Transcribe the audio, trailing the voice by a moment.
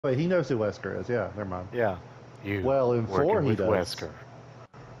Wait, he knows who Wesker is. Yeah, never mind. Yeah, you Well, in 4 working he with does. Wesker.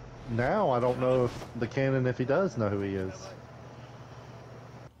 Now I don't know if the canon if he does know who he is.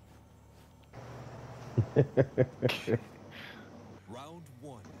 Round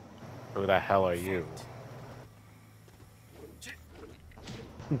 1. Who the hell are you?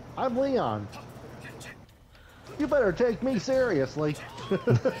 I'm Leon. You better take me seriously.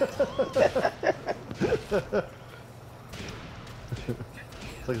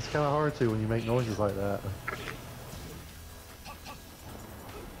 It's like it's kind of hard to when you make noises like that.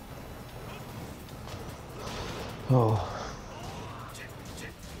 Oh.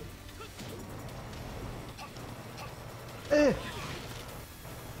 Eh.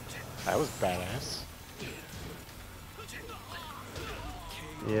 That was badass.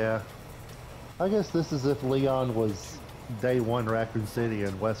 Yeah. I guess this is if Leon was day 1 Raccoon City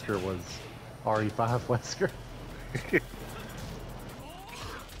and Wesker was RE5 Wesker.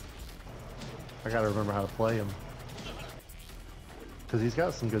 I gotta remember how to play him. Because he's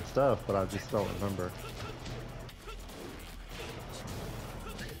got some good stuff, but I just don't remember.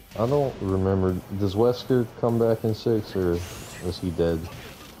 I don't remember. Does Wesker come back in 6 or is he dead?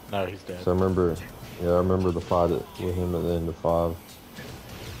 No, he's dead. So I remember, yeah, I remember the fight with him at the end of 5.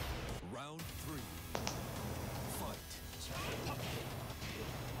 Round 3. Fight.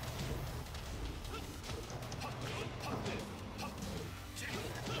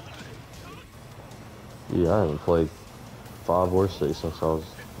 Yeah, I haven't played 5 or 6 since I was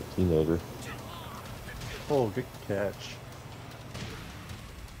a teenager. Oh, good catch.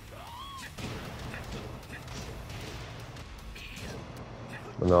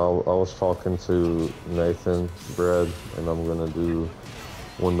 But no, I was talking to Nathan, Brad, and I'm gonna do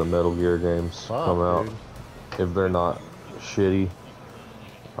when the Metal Gear games come out. Dude. If they're not shitty,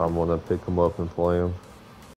 I'm gonna pick them up and play them.